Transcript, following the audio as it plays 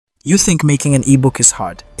You think making an ebook is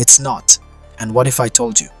hard. It's not. And what if I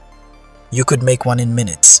told you? You could make one in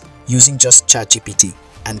minutes using just ChatGPT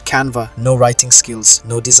and Canva. No writing skills,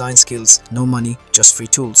 no design skills, no money, just free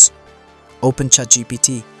tools. Open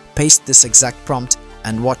ChatGPT, paste this exact prompt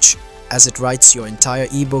and watch as it writes your entire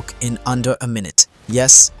ebook in under a minute.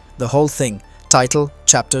 Yes, the whole thing, title,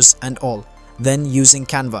 chapters and all. Then using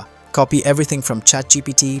Canva, copy everything from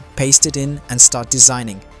ChatGPT, paste it in and start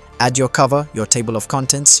designing. Add your cover, your table of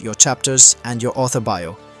contents, your chapters and your author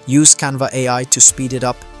bio. Use Canva AI to speed it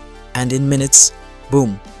up and in minutes,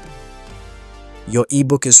 boom, your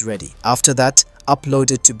ebook is ready. After that,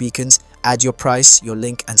 upload it to Beacons, add your price, your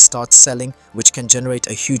link and start selling, which can generate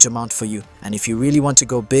a huge amount for you. And if you really want to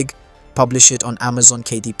go big, publish it on Amazon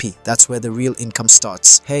KDP. That's where the real income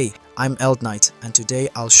starts. Hey, I'm Eldnight and today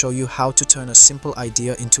I'll show you how to turn a simple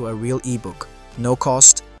idea into a real ebook. No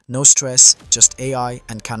cost, no stress, just AI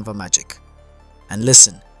and Canva magic. And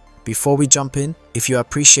listen, before we jump in, if you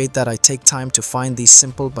appreciate that I take time to find these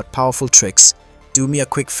simple but powerful tricks, do me a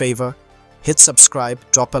quick favor, hit subscribe,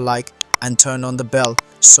 drop a like and turn on the bell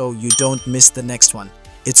so you don't miss the next one.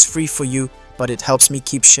 It's free for you, but it helps me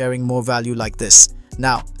keep sharing more value like this.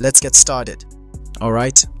 Now, let's get started.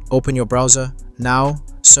 Alright, open your browser. Now,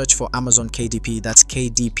 search for Amazon KDP, that's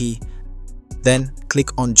KDP. Then, click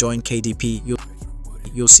on Join KDP.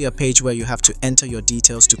 You'll see a page where you have to enter your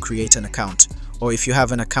details to create an account. Or if you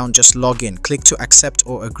have an account, just log in. Click to accept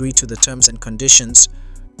or agree to the terms and conditions.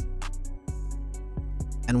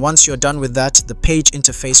 And once you're done with that, the page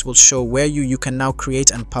interface will show where you can now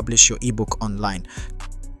create and publish your ebook online.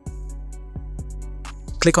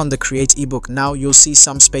 Click on the Create ebook. Now you'll see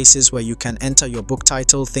some spaces where you can enter your book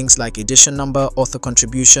title, things like edition number, author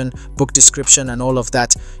contribution, book description and all of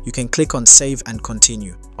that. You can click on Save and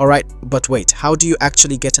Continue. Alright, but wait, how do you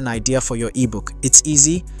actually get an idea for your ebook? It's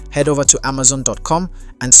easy. Head over to Amazon.com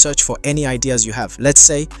and search for any ideas you have. Let's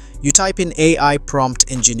say you type in AI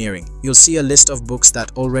prompt engineering. You'll see a list of books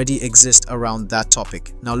that already exist around that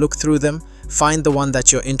topic. Now look through them, find the one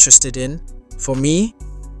that you're interested in. For me,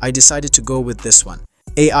 I decided to go with this one.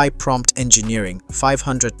 AI Prompt Engineering,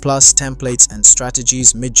 500 plus templates and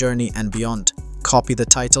strategies, mid-journey and beyond. Copy the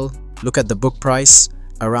title, look at the book price,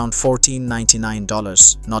 around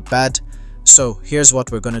 $14.99. Not bad. So here's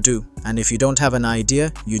what we're gonna do. And if you don't have an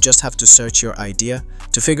idea, you just have to search your idea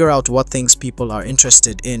to figure out what things people are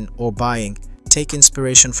interested in or buying. Take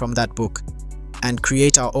inspiration from that book and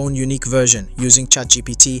create our own unique version using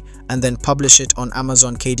ChatGPT and then publish it on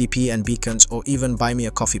Amazon KDP and Beacons or even Buy Me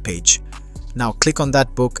a Coffee page. Now click on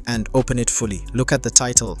that book and open it fully. Look at the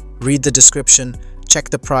title, read the description, check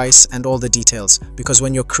the price and all the details, because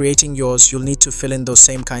when you're creating yours, you'll need to fill in those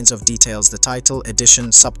same kinds of details: the title,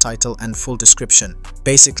 edition, subtitle and full description.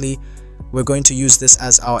 Basically, we're going to use this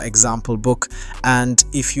as our example book, and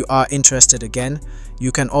if you are interested again,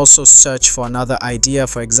 you can also search for another idea.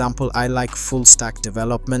 For example, I like full stack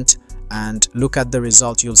development, and look at the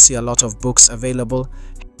result. You'll see a lot of books available.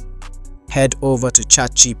 Head over to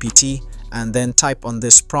ChatGPT and then type on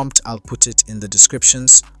this prompt. I'll put it in the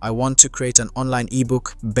descriptions. I want to create an online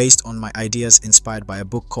ebook based on my ideas inspired by a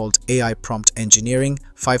book called AI Prompt Engineering,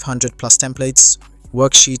 500 plus templates,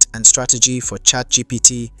 worksheet and strategy for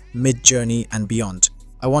ChatGPT, mid-journey and beyond.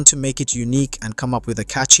 I want to make it unique and come up with a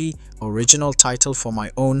catchy, original title for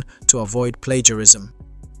my own to avoid plagiarism.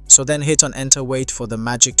 So then hit on enter, wait for the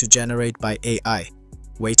magic to generate by AI.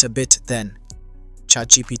 Wait a bit, then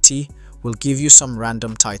ChatGPT will give you some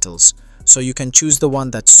random titles. So you can choose the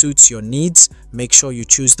one that suits your needs. Make sure you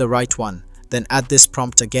choose the right one. Then add this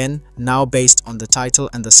prompt again. Now based on the title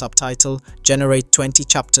and the subtitle, generate 20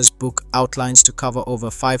 chapters book outlines to cover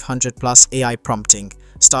over 500 plus AI prompting,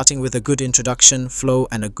 starting with a good introduction, flow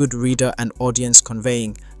and a good reader and audience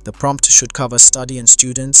conveying. The prompt should cover study and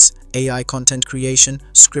students, AI content creation,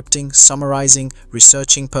 scripting, summarizing,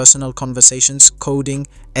 researching personal conversations, coding,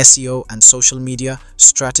 SEO and social media,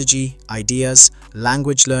 strategy, ideas,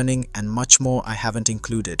 language learning and much more I haven't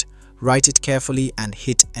included. Write it carefully and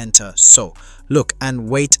hit enter. So look and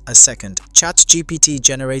wait a second. ChatGPT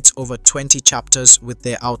generates over 20 chapters with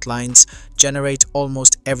their outlines. Generate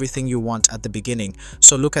almost everything you want at the beginning.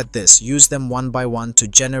 So look at this. Use them one by one to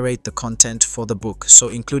generate the content for the book. So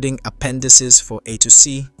including appendices for A to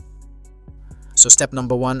C. So step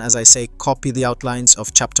number one, as I say, copy the outlines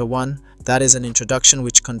of chapter 1. That is an introduction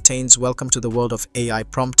which contains welcome to the world of AI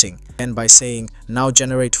prompting. And by saying, now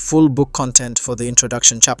generate full book content for the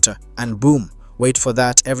introduction chapter. And boom, wait for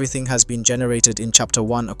that, everything has been generated in chapter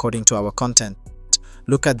 1 according to our content.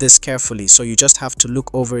 Look at this carefully, so you just have to look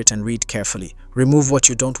over it and read carefully. Remove what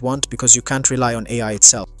you don't want because you can't rely on AI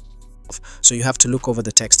itself. So you have to look over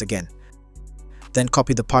the text again. Then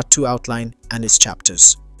copy the part 2 outline and its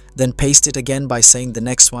chapters. Then paste it again by saying the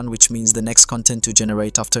next one, which means the next content to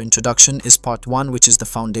generate after introduction is part 1, which is the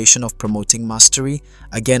foundation of promoting mastery.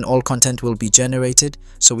 Again, all content will be generated,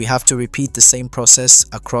 so we have to repeat the same process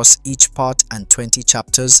across each part and 20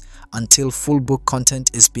 chapters until full book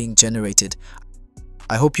content is being generated.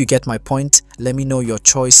 I hope you get my point. Let me know your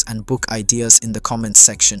choice and book ideas in the comments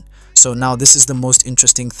section. So now this is the most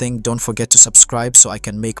interesting thing. Don't forget to subscribe so I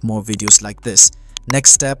can make more videos like this.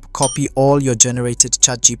 Next step, copy all your generated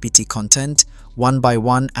ChatGPT content one by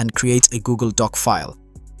one and create a Google Doc file.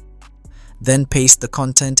 Then paste the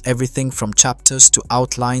content, everything from chapters to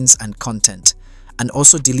outlines and content. And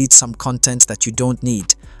also delete some content that you don't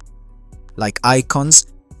need, like icons,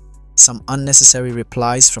 some unnecessary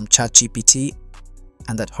replies from ChatGPT,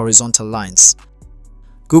 and that horizontal lines.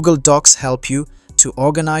 Google Docs help you to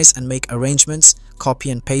organize and make arrangements,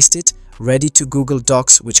 copy and paste it, ready to Google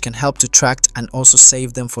Docs, which can help to track and also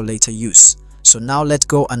save them for later use. So now let's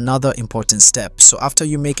go another important step. So after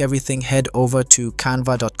you make everything, head over to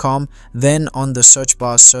canva.com, then on the search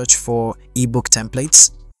bar search for ebook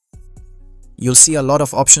templates. You'll see a lot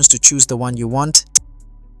of options to choose the one you want.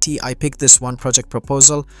 I picked this one, project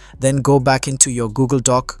proposal. Then go back into your Google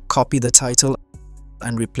Doc, copy the title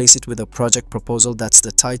and replace it with a project proposal. That's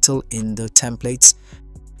the title in the templates.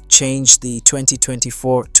 Change the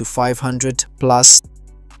 2024 to 500 plus,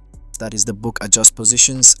 that is the book. Adjust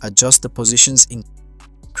positions, adjust the positions,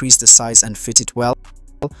 increase the size and fit it well.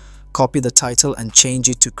 Copy the title and change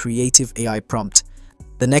it to creative AI prompt.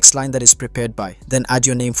 The next line, that is prepared by. Then add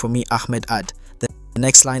your name, for me Ahmed add. The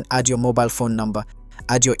next line, add your mobile phone number,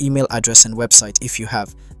 add your email address and website if you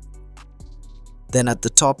have. Then at the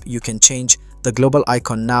top you can change the global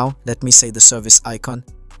icon. Now let me say the service icon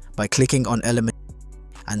by clicking on element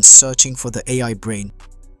and searching for the AI brain.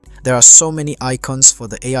 There are so many icons for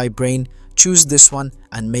the AI brain. Choose this one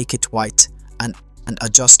and make it white and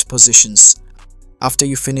adjust positions. After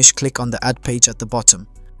you finish, click on the add page at the bottom.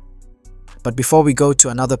 But before we go to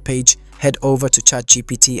another page, head over to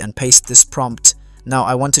ChatGPT and paste this prompt. Now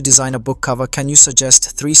I want to design a book cover. Can you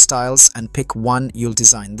suggest 3 styles and pick one you'll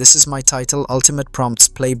design? This is my title, Ultimate Prompts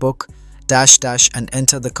Playbook, -- and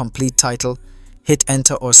enter the complete title. Hit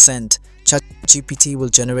enter or send. ChatGPT will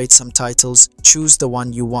generate some titles. Choose the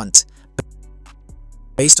one you want.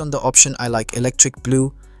 Based on the option, I like Electric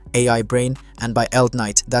Blue, AI Brain, and by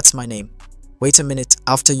Eldnight. That's my name. Wait a minute.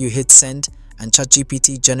 After you hit send and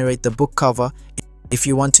ChatGPT generate the book cover, if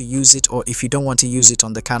you want to use it or if you don't want to use it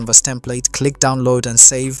on the Canvas template, click download and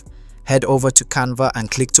save. Head over to Canva and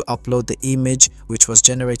click to upload the image which was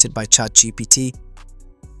generated by ChatGPT.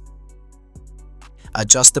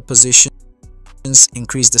 Adjust the positions,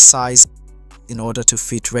 increase the size in order to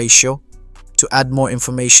fit ratio. To add more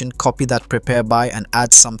information, copy that prepare by and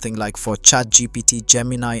add something like for ChatGPT,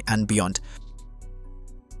 Gemini and beyond.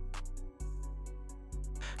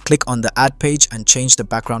 Click on the add page and change the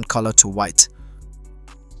background color to white.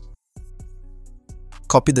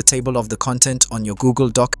 Copy the table of the content on your Google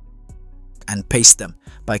Doc and paste them.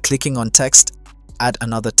 By clicking on text, add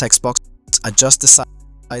another text box, adjust the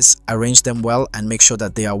size, arrange them well and make sure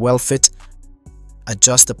that they are well fit.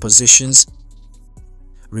 Adjust the positions,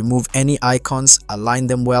 remove any icons, align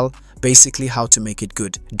them well. Basically how to make it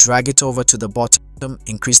good. Drag it over to the bottom,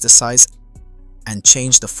 increase the size and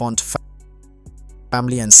change the font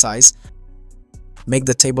family and size. Make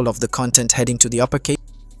the table of the content heading to the uppercase.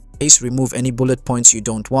 Remove any bullet points you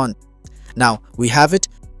don't want. Now we have it.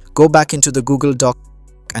 Go back into the Google Doc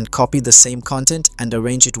and copy the same content and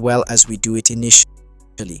arrange it well as we do it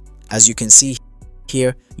initially. As you can see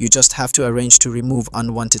here, you just have to arrange to remove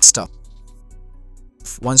unwanted stuff.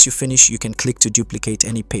 Once you finish, you can click to duplicate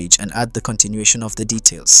any page and add the continuation of the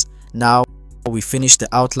details. Now we finish the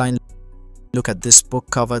outline. Look at this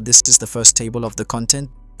book cover. This is the first table of the content.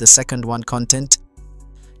 The second one, content.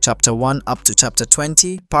 Chapter 1 up to chapter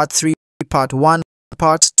 20. Part 3, part 1,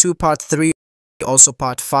 part 2, part 3. Also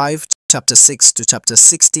part 5, chapter 6 to chapter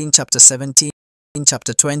 16, chapter 17,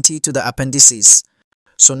 chapter 20 to the appendices.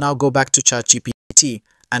 So now go back to ChatGPT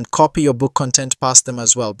and copy your book content past them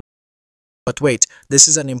as well. But wait, this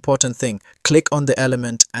is an important thing. Click on the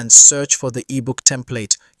element and search for the ebook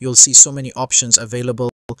template. You'll see so many options available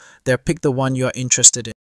there. Pick the one you are interested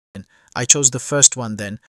in. I chose the first one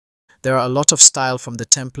then. There are a lot of style from the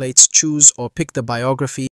templates. Choose or pick the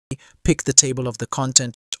biography, pick the table of the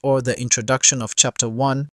content or the introduction of chapter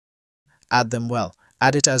 1. Add them well.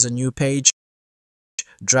 Add it as a new page.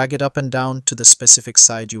 Drag it up and down to the specific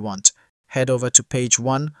side you want. Head over to page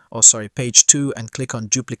 2 and click on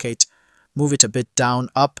duplicate. Move it a bit down,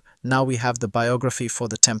 up. Now we have the biography for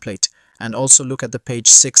the template. And also look at the page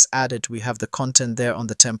 6 added. We have the content there on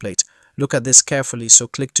the template. Look at this carefully, so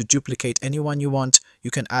click to duplicate any one you want.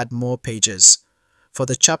 You can add more pages. For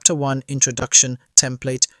the chapter 1 introduction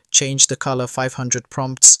template, change the color 500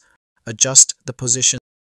 prompts, adjust the positions,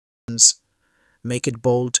 make it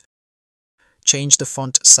bold, change the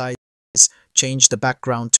font size, change the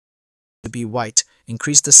background to be white,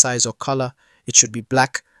 increase the size or color, it should be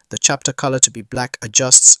black, the chapter color to be black,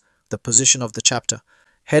 adjusts the position of the chapter.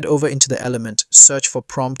 Head over into the element, search for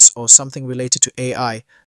prompts or something related to AI.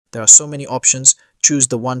 There are so many options, choose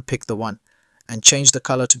the one, pick the one, and change the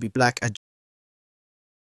color to be black,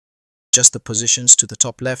 adjust the positions to the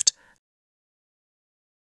top left,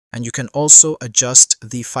 and you can also adjust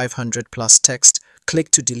the 500 plus text.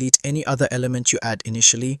 Click to delete any other element you add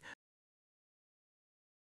initially.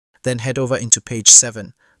 Then head over into page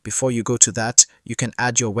 7. Before you go to that, you can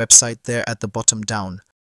add your website there at the bottom down.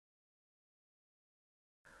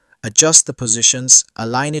 Adjust the positions,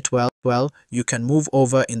 align it well. You can move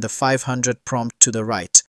over in the 500 prompt to the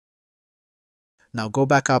right. Now go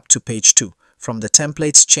back up to page 2. From the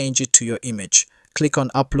templates, change it to your image. Click on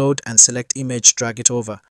upload and select image, drag it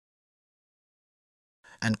over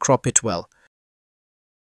and crop it well.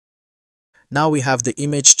 Now we have the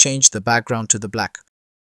image, change the background to the black.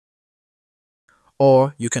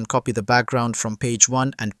 Or you can copy the background from page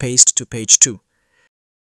 1 and paste to page 2.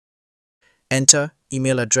 Enter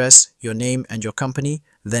email address, your name and your company,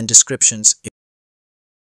 then descriptions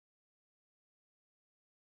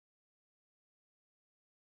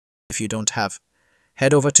if you don't have.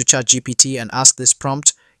 Head over to ChatGPT and ask this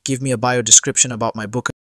prompt, give me a bio description about my book.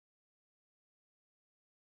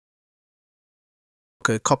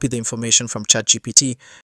 Copy the information from ChatGPT,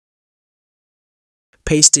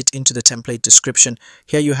 paste it into the template description.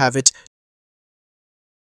 Here you have it.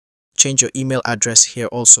 Change your email address here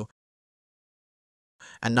also.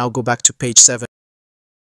 And now go back to page 7,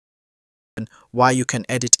 why you can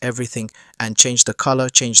edit everything and change the color,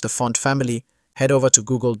 change the font family. Head over to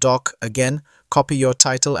Google Doc again, copy your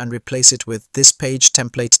title and replace it with this page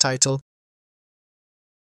template title.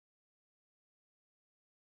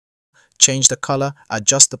 Change the color,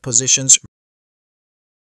 adjust the positions,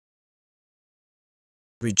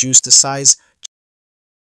 reduce the size,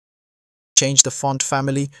 change the font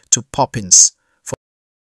family to Poppins.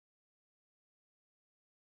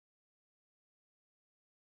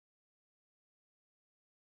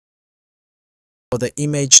 For the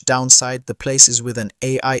image downside, the place is with an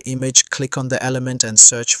AI image. Click on the element and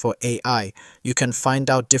search for AI. You can find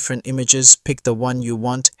out different images, pick the one you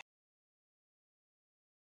want.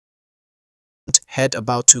 Head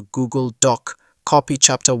about to Google Doc, copy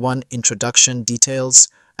chapter 1 introduction details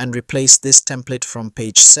and replace this template from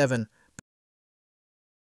page 7.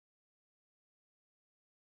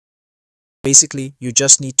 Basically, you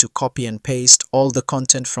just need to copy and paste all the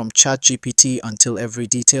content from ChatGPT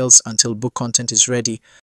until book content is ready.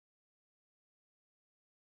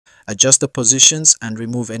 Adjust the positions and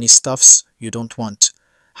remove any stuffs you don't want.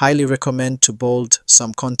 Highly recommend to bold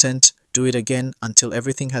some content. Do it again until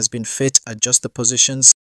everything has been fit. Adjust the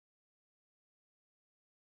positions.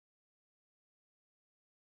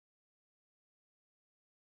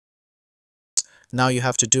 Now you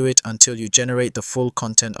have to do it until you generate the full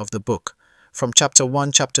content of the book. From chapter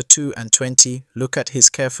 1, chapter 2 and 20, look at his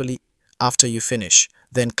carefully after you finish.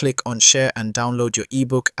 Then click on share and download your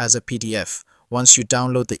ebook as a PDF. Once you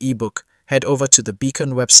download the ebook, head over to the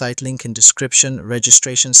Beacon website, link in description.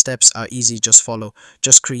 Registration steps are easy, just follow.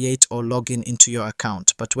 Just create or log in into your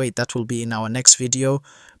account. But wait, that will be in our next video,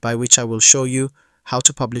 by which I will show you how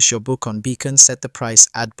to publish your book on Beacon, set the price,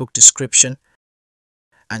 add book description,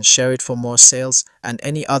 and share it for more sales, and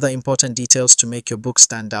any other important details to make your book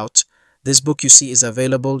stand out. This book you see is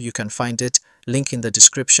available. You can find it, link in the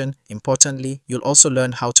description. Importantly, you'll also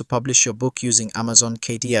learn how to publish your book using Amazon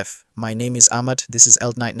KDF. My name is Ahmad. This is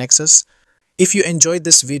Eldnight Nexus. If you enjoyed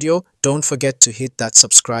this video, don't forget to hit that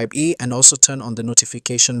subscribe and also turn on the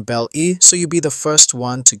notification bell so you'll be the first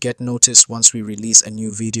one to get noticed once we release a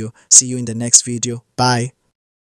new video. See you in the next video. Bye.